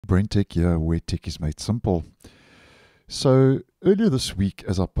BrenTech here, where tech is made simple. So earlier this week,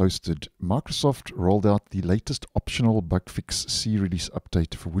 as I posted, Microsoft rolled out the latest optional bug fix C release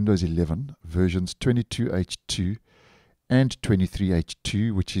update for Windows 11 versions 22H2 and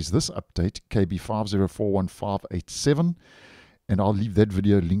 23H2, which is this update, KB5041587, and I'll leave that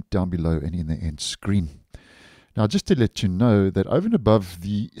video linked down below and in the end screen. Now, just to let you know that over and above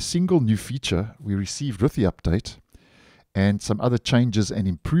the single new feature we received with the update, and some other changes and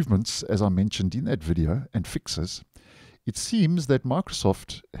improvements, as I mentioned in that video, and fixes, it seems that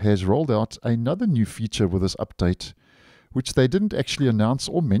Microsoft has rolled out another new feature with this update, which they didn't actually announce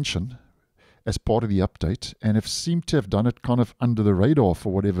or mention as part of the update, and have seemed to have done it kind of under the radar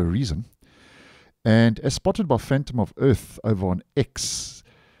for whatever reason. And as spotted by Phantom of Earth over on X,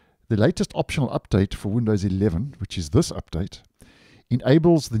 the latest optional update for Windows 11, which is this update,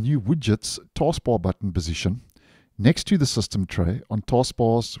 enables the new Widgets taskbar button position next to the system tray on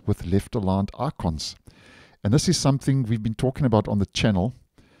taskbars with left-aligned icons. And this is something we've been talking about on the channel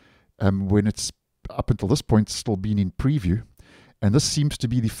when it's up until this point still been in preview. And this seems to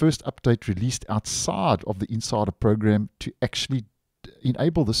be the first update released outside of the Insider program to actually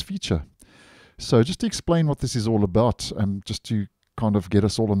enable this feature. So just to explain what this is all about, just to kind of get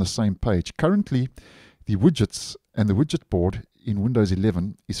us all on the same page. Currently, the widgets and the widget board in Windows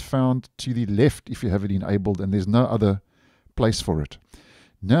 11 is found to the left if you have it enabled, and there's no other place for it.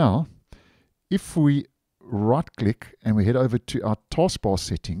 Now, if we right-click and we head over to our taskbar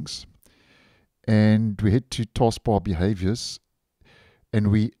settings, and we head to taskbar behaviors,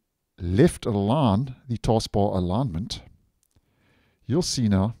 and we left align the taskbar alignment, you'll see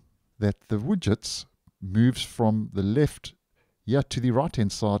now that the widgets moves from the left here to the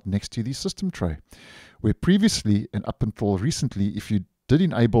right-hand side next to the system tray, where previously and up until recently, if you did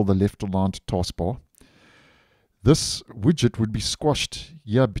enable the left-aligned taskbar, this widget would be squashed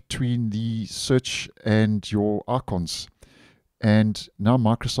here between the search and your icons. And now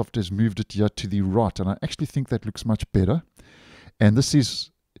Microsoft has moved it here to the right, and I actually think that looks much better. And this is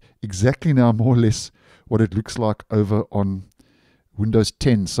exactly now more or less what it looks like over on Windows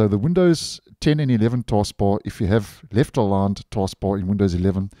 10. So the Windows 10 and 11 taskbar, if you have left-aligned taskbar in Windows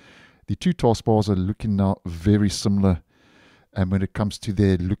 11, the two taskbars are looking now very similar when it comes to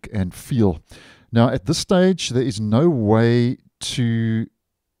their look and feel. Now, at this stage, there is no way to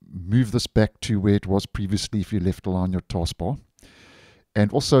move this back to where it was previously if you left-align your taskbar.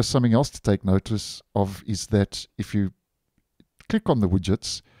 And also something else to take notice of is that if you click on the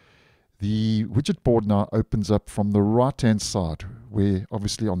widgets, the widget board now opens up from the right-hand side, where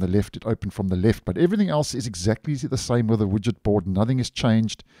obviously on the left it opened from the left, but everything else is exactly the same with the widget board. Nothing has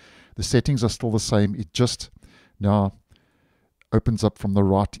changed. The settings are still the same. It just now opens up from the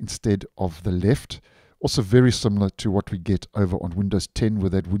right instead of the left. Also very similar to what we get over on Windows 10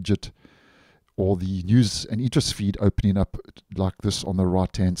 with that widget or the news and interest feed opening up like this on the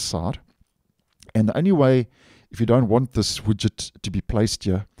right-hand side. And the only way, if you don't want this widget to be placed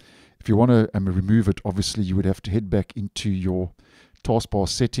here, if you want to remove it, obviously you would have to head back into your taskbar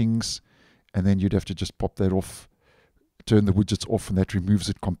settings, and then you'd have to just pop that off, turn the widgets off, and that removes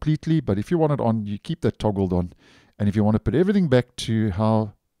it completely. But if you want it on, you keep that toggled on. And if you want to put everything back to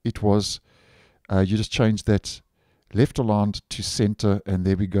how it was, you just change that left aligned to center, and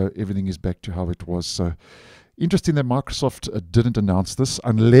there we go. Everything is back to how it was. So interesting that Microsoft didn't announce this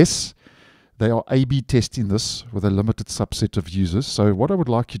unless they are A/B testing this with a limited subset of users. So what I would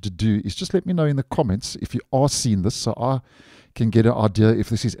like you to do is just let me know in the comments if you are seeing this, so I can get an idea if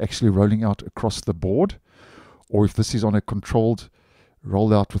this is actually rolling out across the board, or if this is on a controlled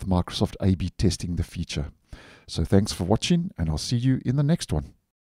rollout with Microsoft A/B testing the feature. So thanks for watching, and I'll see you in the next one.